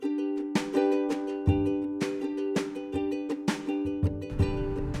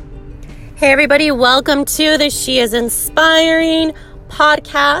Hey everybody, welcome to the She Is Inspiring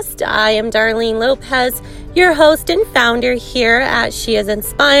podcast. I am Darlene Lopez, your host and founder here at She Is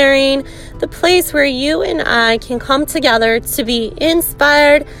Inspiring, the place where you and I can come together to be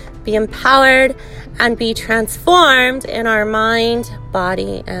inspired, be empowered, and be transformed in our mind,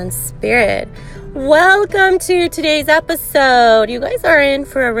 body, and spirit. Welcome to today's episode. You guys are in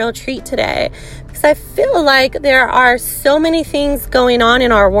for a real treat today because I feel like there are so many things going on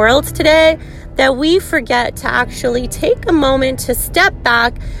in our world today that we forget to actually take a moment to step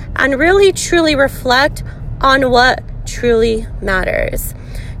back and really truly reflect on what truly matters.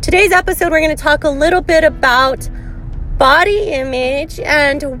 Today's episode, we're going to talk a little bit about body image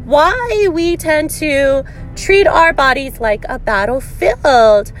and why we tend to treat our bodies like a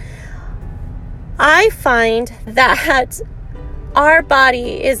battlefield. I find that our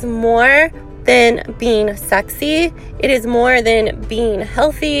body is more than being sexy. It is more than being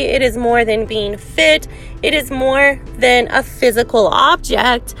healthy. It is more than being fit. It is more than a physical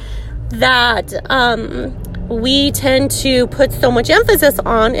object that we tend to put so much emphasis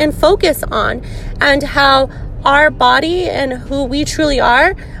on and focus on, and how our body and who we truly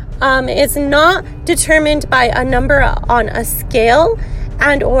are is not determined by a number on a scale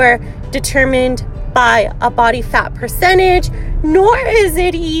and or determined by a body fat percentage, nor is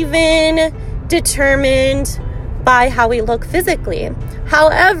it even determined by how we look physically.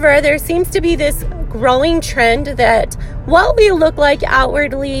 However, there seems to be this growing trend that what we look like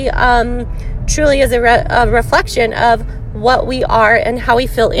outwardly truly is a reflection of what we are and how we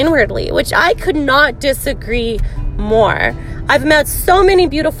feel inwardly, which I could not disagree more. I've met so many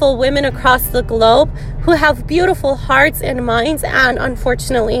beautiful women across the globe who have beautiful hearts and minds, and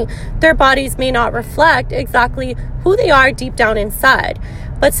unfortunately, their bodies may not reflect exactly who they are deep down inside.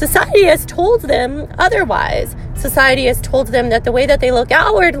 But society has told them otherwise. Society has told them that the way that they look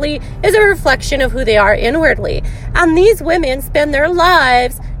outwardly is a reflection of who they are inwardly. And these women spend their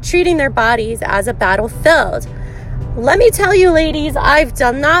lives treating their bodies as a battlefield. Let me tell you, ladies, I've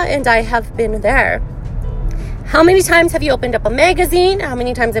done that and I have been there. How many times have you opened up a magazine? How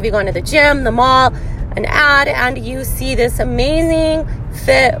many times have you gone to the gym, the mall, an ad, and you see this amazing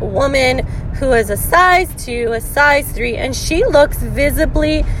fit woman who is a size 2, a size 3, and she looks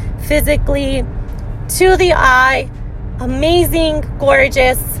visibly, physically, to the eye, amazing,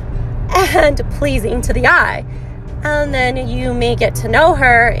 gorgeous, and pleasing to the eye. And then you may get to know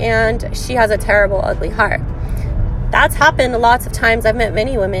her and she has a terrible, ugly heart. That's happened lots of times. I've met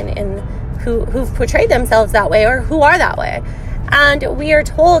many women who've portrayed themselves that way or who are that way. And we are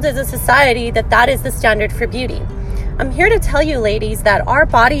told as a society that that is the standard for beauty. I'm here to tell you, ladies, that our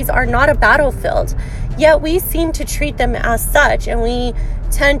bodies are not a battlefield, yet we seem to treat them as such, and we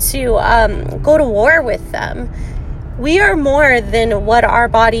tend to go to war with them. We are more than what our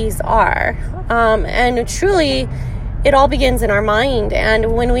bodies are. And truly, it all begins in our mind.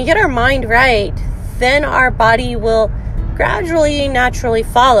 And when we get our mind right, then our body will gradually, naturally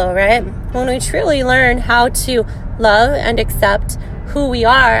follow, right? When we truly learn how to love and accept who we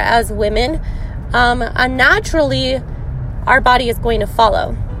are as women, and naturally, our body is going to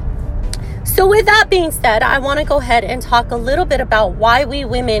follow. So with that being said, I want to go ahead and talk a little bit about why we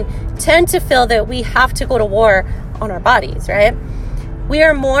women tend to feel that we have to go to war on our bodies, right? We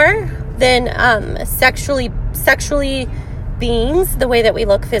are more than sexually beings, the way that we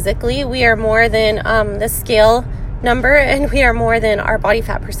look physically. We are more than the scale number, and we are more than our body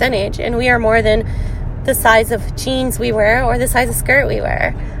fat percentage, and we are more than the size of jeans we wear or the size of skirt we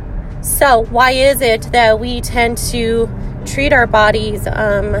wear. So why is it that we tend to treat our bodies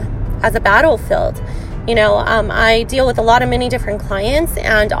as a battlefield? You know, I deal with many different clients,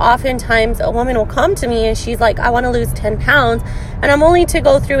 and oftentimes a woman will come to me and she's like, I want to lose 10 pounds, and I'm only to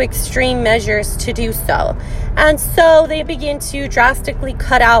go through extreme measures to do so. And so they begin to drastically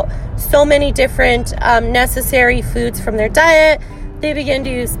cut out so many different necessary foods from their diet. They begin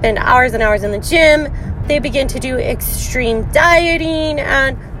to spend hours and hours in the gym. They begin to do extreme dieting,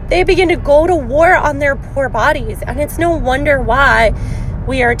 and they begin to go to war on their poor bodies. And it's no wonder why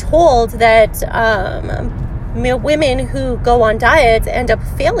we are told that women who go on diets end up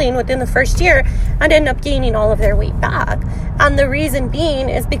failing within the first year and end up gaining all of their weight back. And the reason being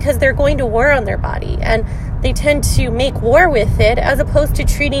is because they're going to war on their body, and they tend to make war with it as opposed to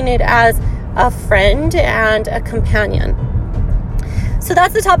treating it as a friend and a companion. So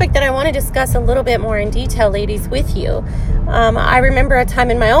that's the topic that I want to discuss a little bit more in detail, ladies, with you. I remember a time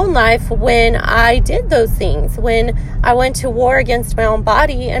in my own life when I did those things, when I went to war against my own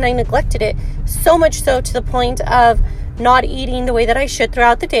body and I neglected it, so much so to the point of not eating the way that I should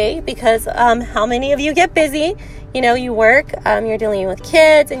throughout the day, because how many of you get busy? You work, you're dealing with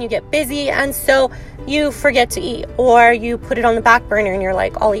kids, and you get busy, and so you forget to eat, or you put it on the back burner and you're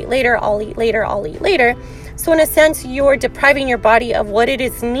like, I'll eat later, I'll eat later, I'll eat later. So in a sense, you're depriving your body of what it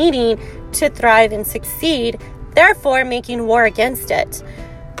is needing to thrive and succeed, therefore making war against it.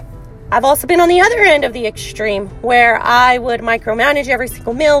 I've also been on the other end of the extreme, where I would micromanage every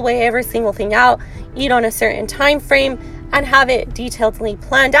single meal, weigh every single thing out, eat on a certain time frame, and have it detailedly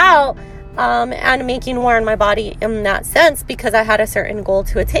planned out, and making war on my body in that sense, because I had a certain goal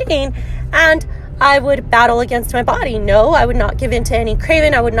to attain, and I would battle against my body. No, I would not give in to any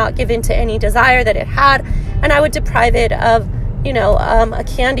craving. I would not give in to any desire that it had, and I would deprive it of, a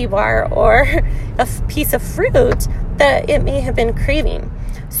candy bar or a piece of fruit that it may have been craving.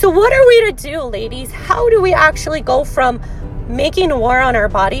 So what are we to do, ladies? How do we actually go from making war on our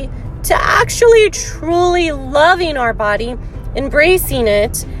body to actually truly loving our body, embracing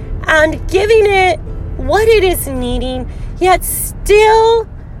it, and giving it what it is needing, yet still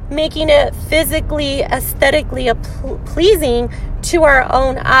making it physically, aesthetically pleasing to our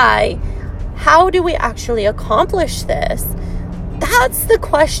own eye? How do we actually accomplish this? That's the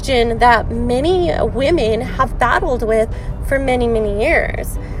question that many women have battled with for many, many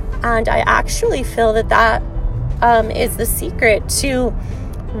years. And I actually feel that is the secret to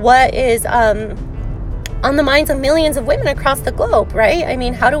what is on the minds of millions of women across the globe, right? I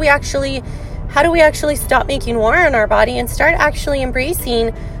mean, how do we actually stop making war on our body and start actually embracing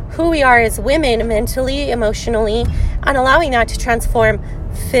who we are as women, mentally, emotionally, and allowing that to transform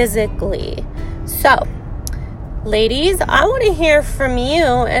physically? So, ladies, I want to hear from you,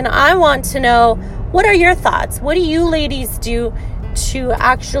 and I want to know, what are your thoughts? What do you ladies do to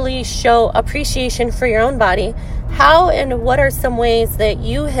actually show appreciation for your own body? How and what are some ways that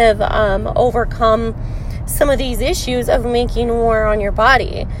you have overcome some of these issues of making war on your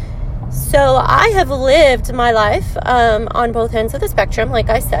body? So I have lived my life on both ends of the spectrum. Like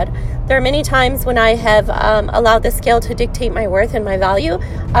I said, there are many times when I have allowed the scale to dictate my worth and my value.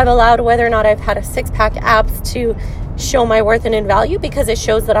 I've allowed whether or not I've had a six-pack abs to show my worth and in value, because it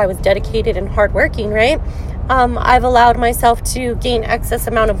shows that I was dedicated and hardworking, right? I've allowed myself to gain excess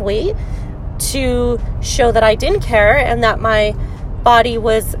amount of weight to show that I didn't care, and that my body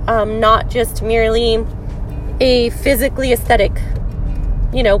was not just merely a physically aesthetic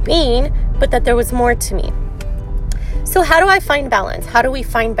being, but that there was more to me. So how do I find balance? How do we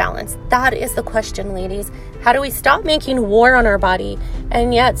find balance? That is the question, ladies. How do we stop making war on our body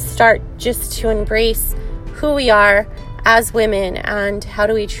and yet start just to embrace who we are as women, and how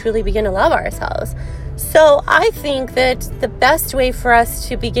do we truly begin to love ourselves? So I think that the best way for us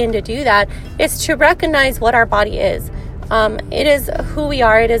to begin to do that is to recognize what our body is. It is who we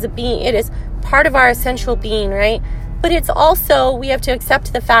are. It is a being. It is part of our essential being, right? But it's also, we have to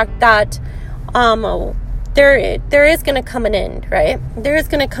accept the fact that there is going to come an end, right? There is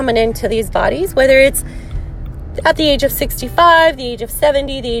going to come an end to these bodies, whether it's at the age of 65, the age of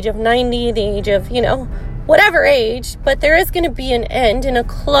 70, the age of 90, the age of, whatever age, but there is going to be an end and a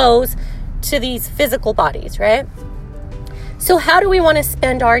close to these physical bodies, right? So how do we want to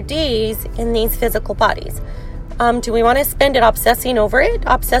spend our days in these physical bodies? Do we want to spend it obsessing over it,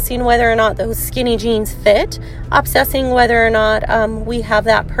 obsessing whether or not those skinny jeans fit, obsessing whether or not we have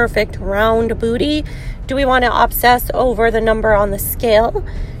that perfect round booty? Do we want to obsess over the number on the scale?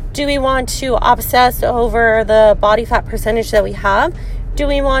 Do we want to obsess over the body fat percentage that we have? Do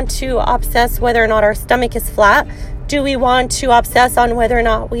we want to obsess whether or not our stomach is flat? Do we want to obsess on whether or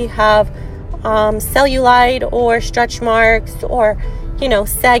not we have cellulite or stretch marks or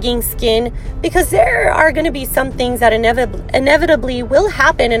sagging skin? Because there are going to be some things that inevitably will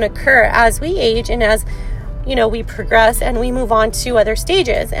happen and occur as we age, and as we progress and we move on to other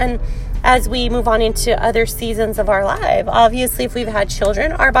stages, and as we move on into other seasons of our life. Obviously, if we've had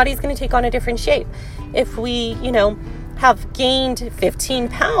children, our body's going to take on a different shape. If we have gained 15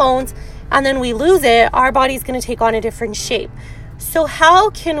 pounds and then we lose it, our body's going to take on a different shape. So how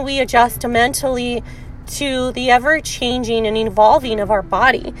can we adjust mentally to the ever-changing and evolving of our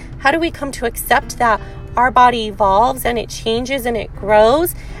body? How do we come to accept that our body evolves and it changes and it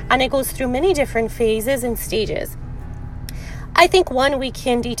grows and it goes through many different phases and stages? I think, one, we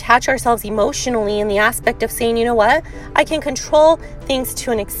can detach ourselves emotionally in the aspect of saying, I can control things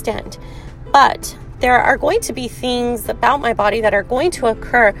to an extent, but there are going to be things about my body that are going to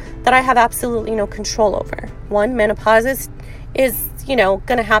occur that I have absolutely no control over. One, menopause is going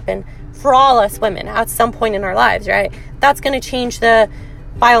to happen for all us women at some point in our lives, right? That's going to change the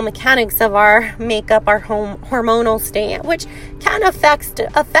biomechanics of our makeup, our hormonal state, which can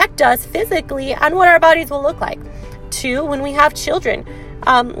affect us physically and what our bodies will look like. Two, when we have children,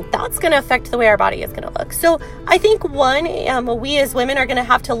 that's going to affect the way our body is going to look. So I think we as women are going to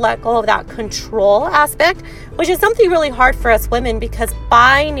have to let go of that control aspect, which is something really hard for us women, because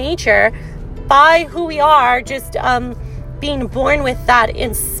by nature, by who we are, just being born with that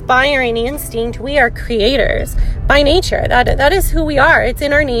inspiring instinct, we are creators by nature. That is who we are. It's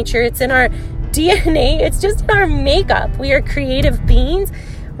in our nature. It's in our DNA. It's just in our makeup. We are creative beings.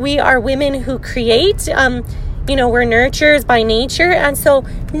 We are women who create. We're nurturers by nature. And so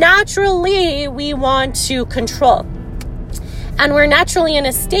naturally, we want to control. And we're naturally in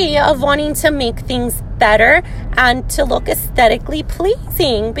a state of wanting to make things better and to look aesthetically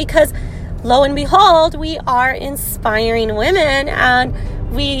pleasing, because lo and behold, we are inspiring women, and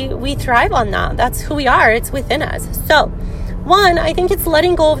we thrive on that. That's who we are. It's within us. So, one, I think it's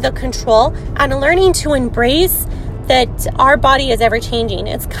letting go of the control and learning to embrace that our body is ever changing.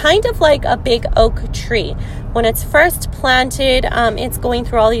 It's kind of like a big oak tree. When it's first planted, it's going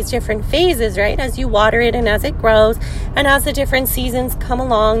through all these different phases, right? As you water it and as it grows, and as the different seasons come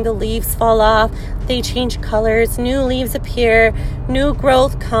along, the leaves fall off, they change colors, new leaves appear, new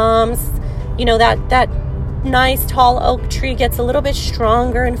growth comes. That nice tall oak tree gets a little bit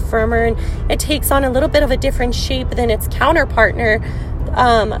stronger and firmer, and it takes on a little bit of a different shape than its counterpartner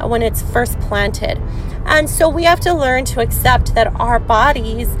when it's first planted. And so we have to learn to accept that our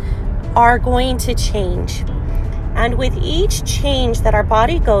bodies are going to change. And with each change that our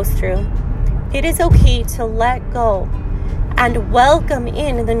body goes through, it is okay to let go and welcome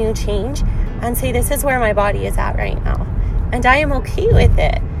in the new change and say, this is where my body is at right now. And I am okay with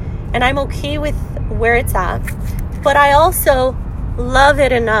it. And I'm okay with where it's at. But I also love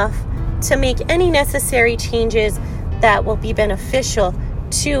it enough to make any necessary changes that will be beneficial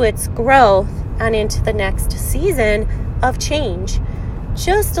to its growth and into the next season of change.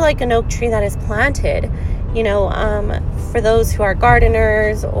 Just like an oak tree that is planted, for those who are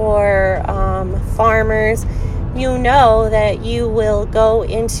gardeners or farmers, that you will go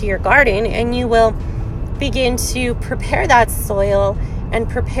into your garden and you will begin to prepare that soil and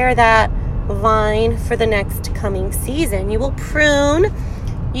prepare that vine for the next coming season. You will prune,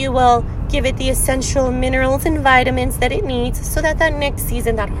 you will give it the essential minerals and vitamins that it needs so that next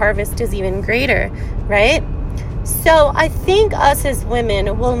season, that harvest is even greater, right? So I think us as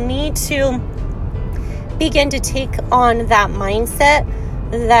women will need to begin to take on that mindset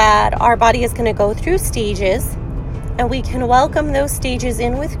that our body is going to go through stages, and we can welcome those stages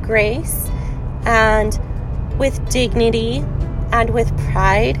in with grace and with dignity and with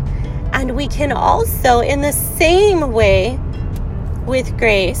pride. And we can also, in the same way, with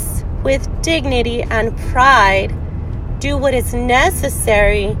grace, with dignity and pride, do what is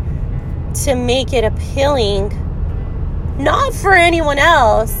necessary to make it appealing, not for anyone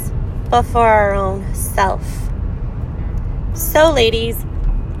else, but for our own self. So, ladies,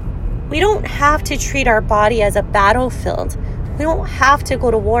 we don't have to treat our body as a battlefield. We don't have to go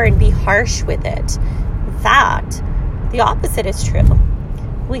to war and be harsh with it. The opposite is true.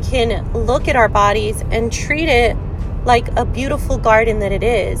 We can look at our bodies and treat it like a beautiful garden that it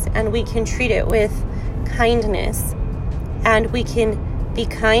is, and we can treat it with kindness, and we can be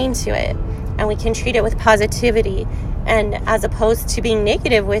kind to it, and we can treat it with positivity, and as opposed to being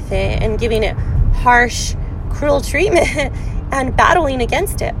negative with it and giving it harsh, cruel treatment and battling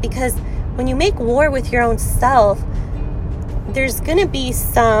against it. Because when you make war with your own self, there's going to be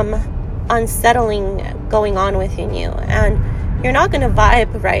some unsettling going on within you, and you're not going to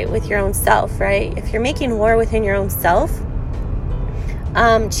vibe right with your own self, right? If you're making war within your own self,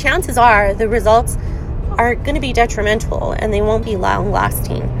 chances are the results are going to be detrimental and they won't be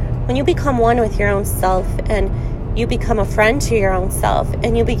long-lasting. When you become one with your own self and you become a friend to your own self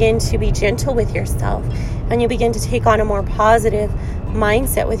and you begin to be gentle with yourself and you begin to take on a more positive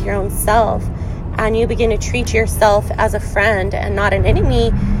mindset with your own self and you begin to treat yourself as a friend and not an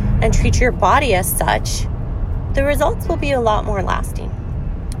enemy and treat your body as such, the results will be a lot more lasting.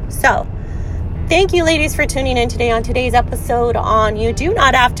 So, thank you, ladies, for tuning in today on today's episode on You Do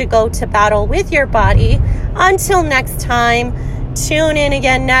Not Have to Go to Battle with Your Body. Until next time, tune in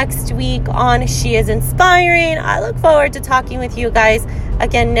again next week on She Is Inspiring. I look forward to talking with you guys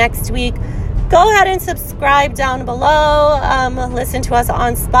again next week. Go ahead and subscribe down below. Listen to us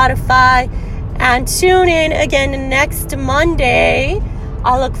on Spotify. And tune in again next Monday.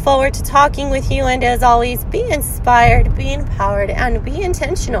 I look forward to talking with you, and as always, be inspired, be empowered, and be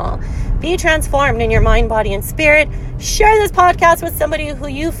intentional. Be transformed in your mind, body, and spirit. Share this podcast with somebody who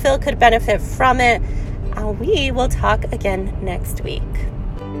you feel could benefit from it, and we will talk again next week.